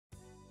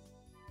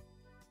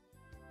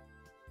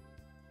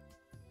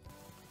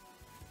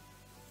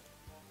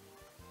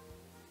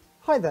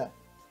Hi there,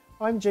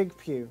 I'm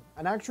Pugh,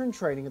 an actor in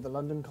training at the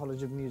London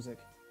College of Music.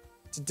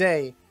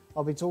 Today,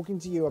 I'll be talking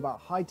to you about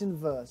heightened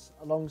verse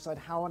alongside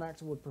how an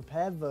actor would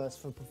prepare verse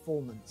for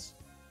performance.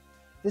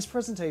 This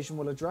presentation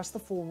will address the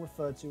form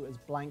referred to as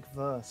blank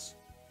verse.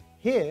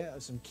 Here are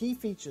some key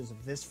features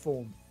of this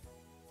form.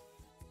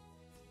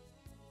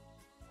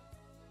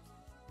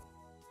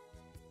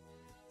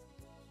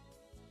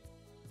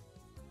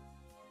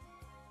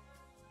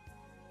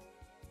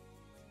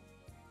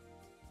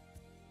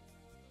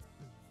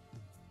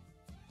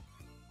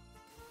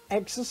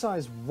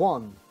 Exercise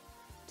 1.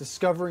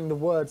 Discovering the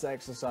Words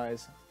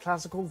Exercise,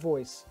 Classical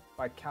Voice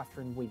by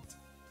Catherine Wheat.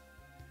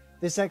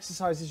 This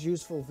exercise is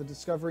useful for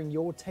discovering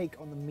your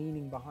take on the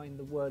meaning behind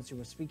the words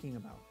you are speaking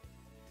about.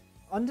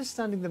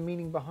 Understanding the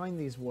meaning behind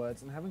these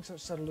words and having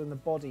such settled in the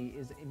body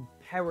is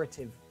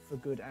imperative for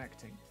good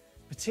acting,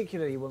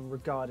 particularly when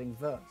regarding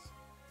verse.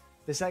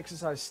 This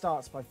exercise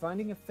starts by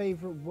finding a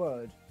favourite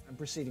word and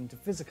proceeding to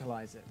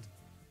physicalize it.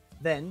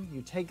 Then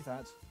you take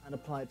that and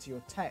apply it to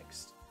your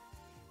text.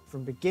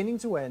 From beginning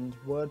to end,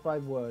 word by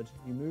word,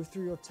 you move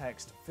through your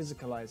text,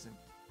 physicalizing.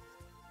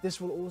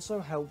 This will also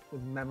help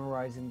with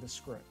memorizing the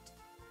script.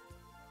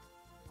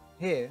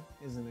 Here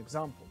is an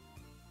example.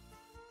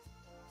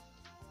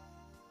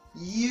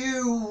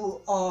 You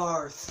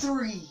are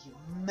 3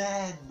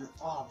 men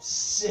of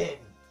sin,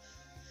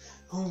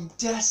 whom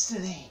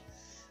destiny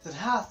that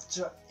hath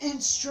to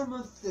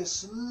instrument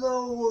this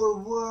lower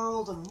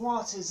world and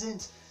what is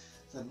in't,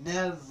 the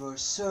never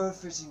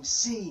surfeiting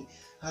sea,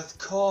 hath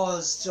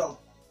caused to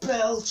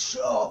belch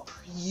up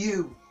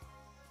you.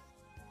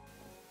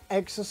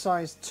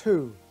 Exercise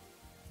 2.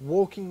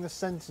 Walking the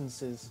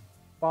sentences,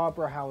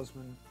 Barbara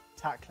Houseman,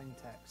 tackling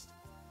text.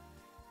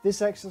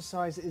 This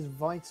exercise is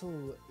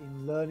vital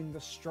in learning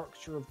the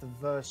structure of the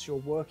verse you're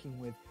working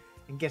with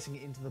and getting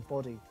it into the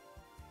body.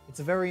 It's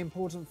a very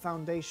important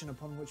foundation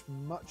upon which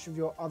much of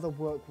your other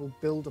work will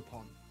build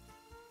upon.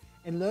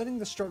 In learning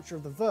the structure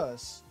of the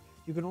verse,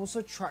 you can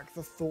also track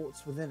the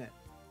thoughts within it.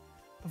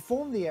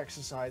 Perform the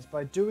exercise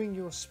by doing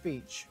your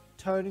speech,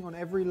 turning on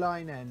every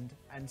line end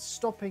and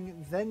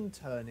stopping then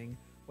turning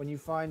when you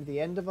find the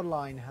end of a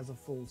line has a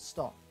full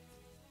stop.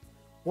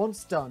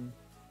 Once done,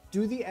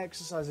 do the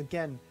exercise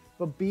again,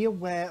 but be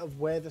aware of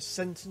where the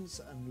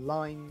sentence and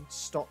line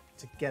stop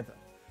together,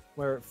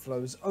 where it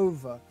flows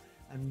over,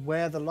 and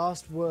where the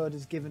last word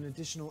is given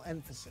additional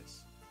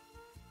emphasis.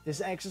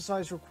 This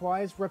exercise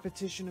requires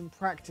repetition and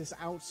practice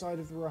outside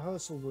of the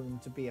rehearsal room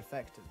to be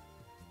effective.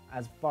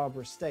 As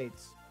Barbara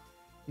states,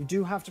 you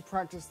do have to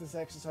practice this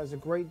exercise a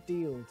great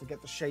deal to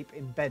get the shape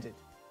embedded.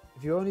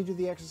 If you only do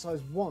the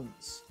exercise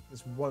once,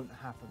 this won't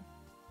happen.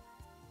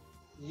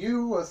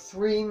 You are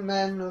 3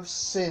 men of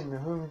sin,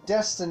 whom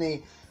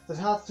destiny that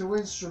hath to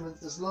instrument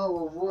this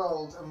lower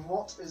world and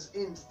what is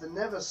in't, the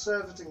never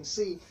surfeiting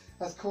sea,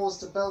 hath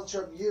caused to belch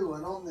up you,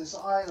 and on this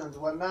island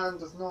where man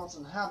doth not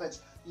inhabit,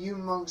 you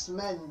mongst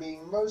men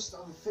being most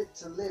unfit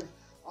to live,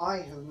 I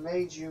have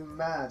made you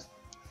mad.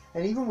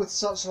 And even with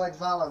such like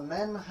valour,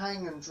 men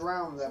hang and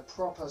drown their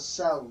proper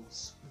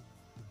selves.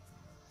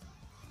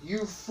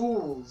 You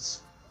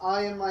fools,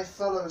 I and my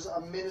fellows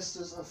are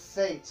ministers of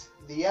fate,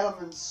 the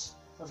elements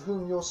of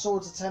whom your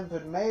swords are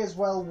tempered may as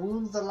well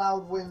wound the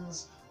loud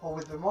winds, or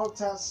with the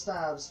marked out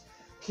stabs,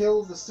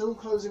 kill the still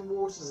closing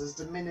waters as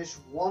diminish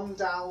one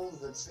dowel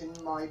that's in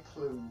my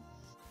plume.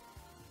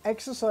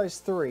 Exercise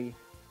 3.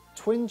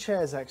 Twin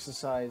Chairs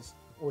Exercise,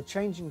 or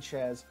Changing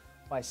Chairs,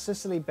 by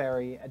Cicely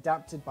Berry,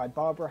 adapted by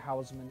Barbara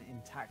Houseman in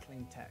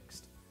Tackling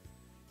Text.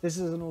 This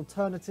is an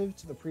alternative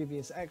to the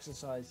previous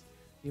exercise.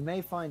 You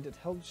may find it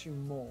helps you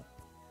more.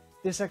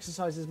 This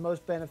exercise is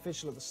most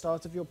beneficial at the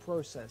start of your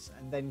process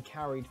and then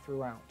carried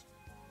throughout.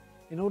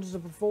 In order to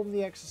perform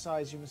the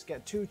exercise, you must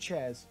get 2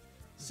 chairs,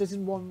 sit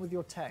in one with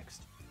your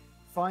text,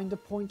 find a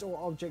point or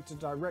object to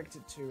direct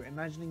it to,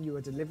 imagining you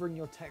are delivering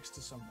your text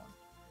to someone.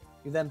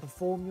 You then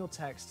perform your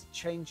text,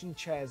 changing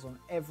chairs on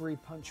every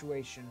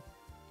punctuation.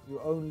 You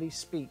only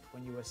speak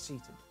when you are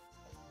seated.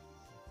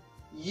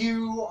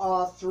 You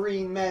are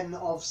 3 men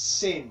of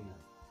sin,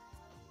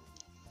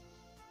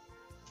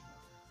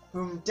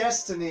 whom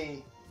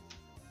destiny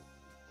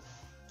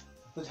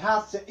that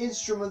hath to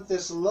instrument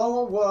this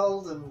lower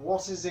world and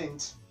what is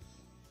in't,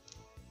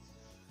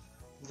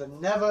 the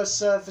never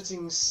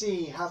surfeiting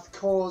sea hath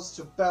caused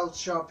to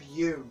belch up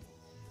you.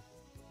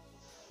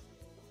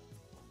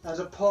 And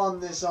upon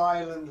this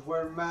island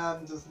where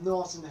man doth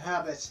not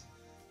inhabit,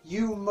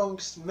 you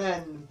mongst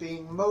men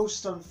being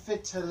most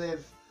unfit to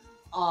live,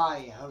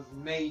 I have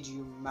made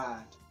you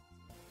mad.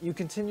 You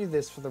continue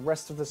this for the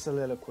rest of the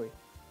soliloquy.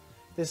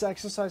 This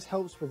exercise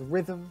helps with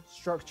rhythm,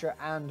 structure,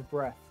 and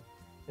breath.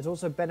 It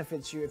also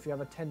benefits you if you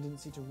have a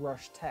tendency to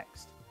rush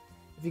text.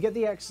 If you get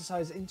the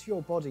exercise into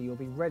your body, you'll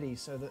be ready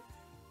so that,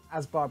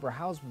 as Barbara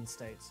Houseman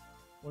states,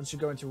 once you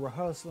go into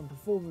rehearsal and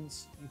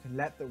performance, you can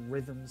let the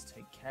rhythms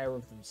take care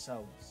of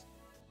themselves.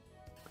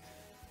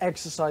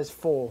 Exercise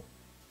 4.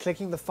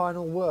 Clicking the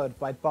Final Word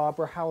by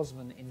Barbara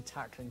Houseman in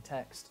Tackling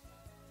Text.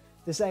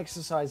 This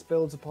exercise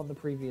builds upon the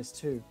previous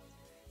 2.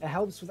 It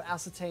helps with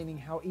ascertaining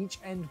how each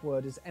end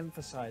word is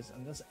emphasized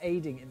and thus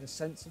aiding in the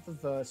sense of the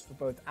verse for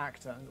both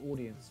actor and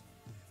audience.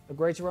 A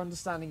greater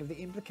understanding of the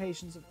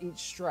implications of each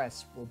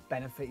stress will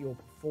benefit your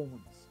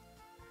performance.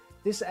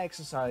 This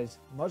exercise,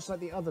 much like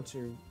the other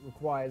two,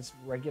 requires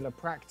regular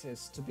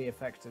practice to be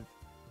effective.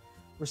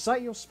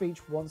 Recite your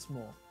speech once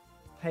more,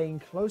 paying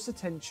close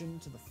attention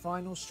to the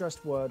final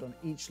stressed word on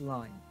each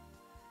line.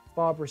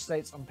 Barbara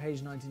states on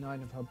page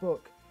 99 of her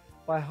book,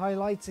 by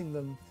highlighting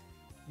them,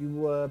 you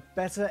were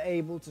better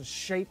able to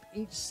shape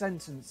each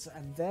sentence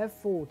and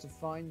therefore to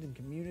find and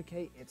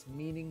communicate its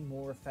meaning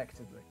more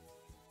effectively.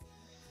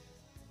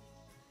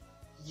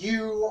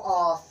 You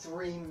are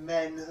three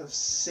men of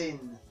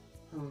sin,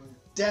 whom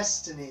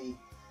destiny,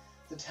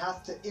 that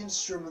hath to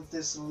instrument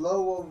this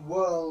lower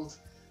world,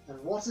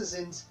 and what is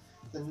in't,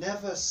 the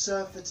never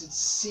surfeited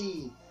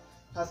sea,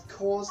 hath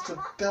caused to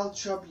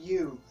belch up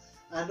you,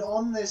 and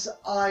on this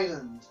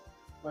island,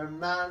 where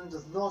man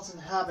doth not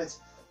inhabit,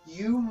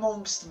 you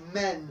mongst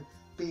men,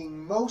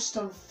 being most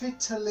unfit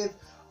to live,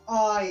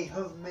 I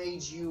have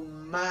made you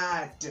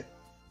mad.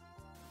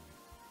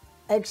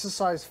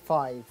 Exercise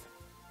 5.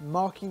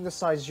 Marking the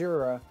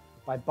Caesura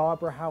by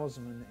Barbara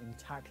Hausman in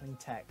Tackling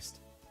Text.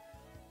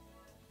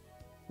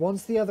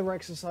 Once the other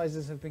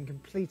exercises have been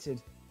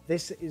completed,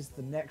 this is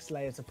the next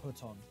layer to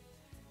put on.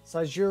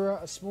 Caesura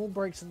are small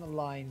breaks in the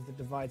line that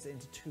divides it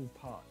into two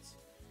parts.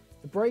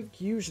 The break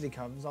usually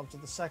comes after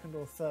the second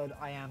or third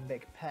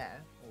iambic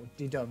pair, or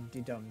di-dum,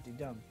 di-dum,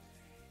 di-dum.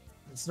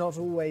 It's not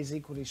always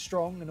equally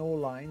strong in all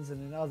lines,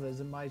 and in others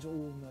it might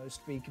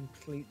almost be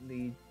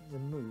completely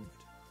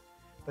removed.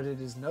 But it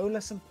is no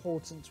less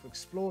important to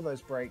explore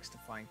those breaks to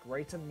find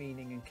greater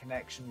meaning and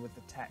connection with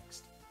the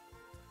text.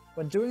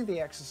 When doing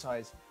the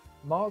exercise,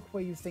 mark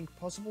where you think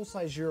possible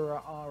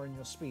caesura are in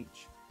your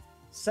speech.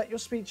 Set your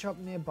speech up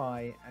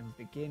nearby and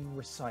begin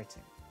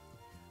reciting.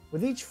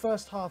 With each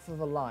first half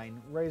of a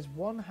line, raise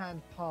one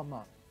hand palm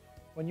up.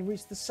 When you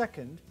reach the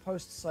second,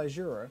 post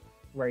caesura,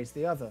 raise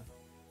the other.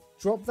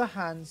 Drop the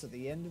hands at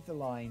the end of the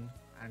line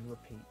and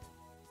repeat.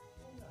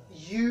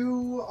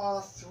 You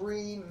are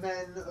three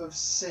men of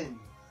sin,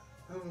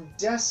 whom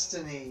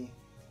destiny,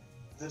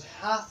 that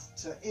hath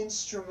to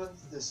instrument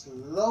this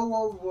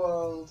lower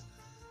world,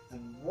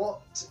 and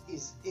what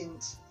is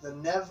in't, the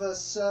never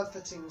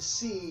surfeiting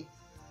sea,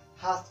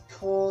 hath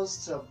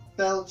caused to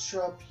belch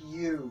up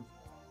you,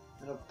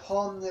 and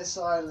upon this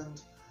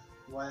island,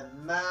 where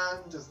man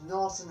doth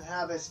not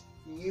inhabit,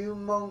 you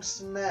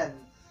mongst men,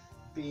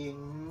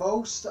 being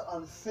most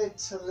unfit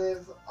to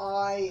live,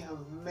 I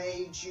have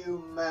made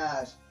you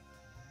mad.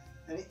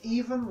 And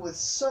even with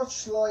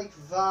such like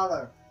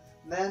valour,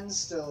 men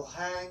still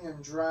hang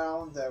and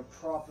drown their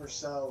proper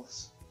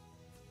selves.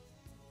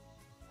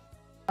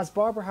 As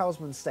Barbara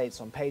Hausman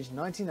states on page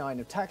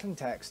 99 of Tackling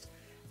Text,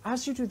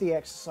 as you do the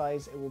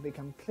exercise, it will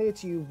become clear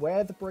to you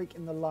where the break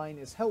in the line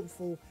is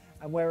helpful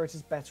and where it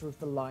is better if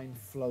the line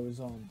flows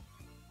on.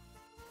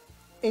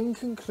 In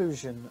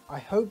conclusion, I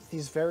hope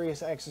these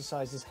various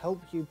exercises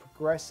help you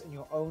progress in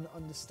your own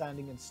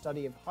understanding and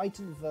study of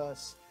heightened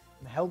verse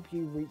and help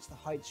you reach the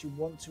heights you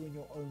want to in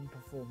your own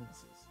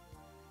performances.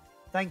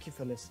 Thank you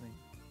for listening.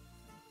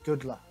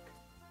 Good luck.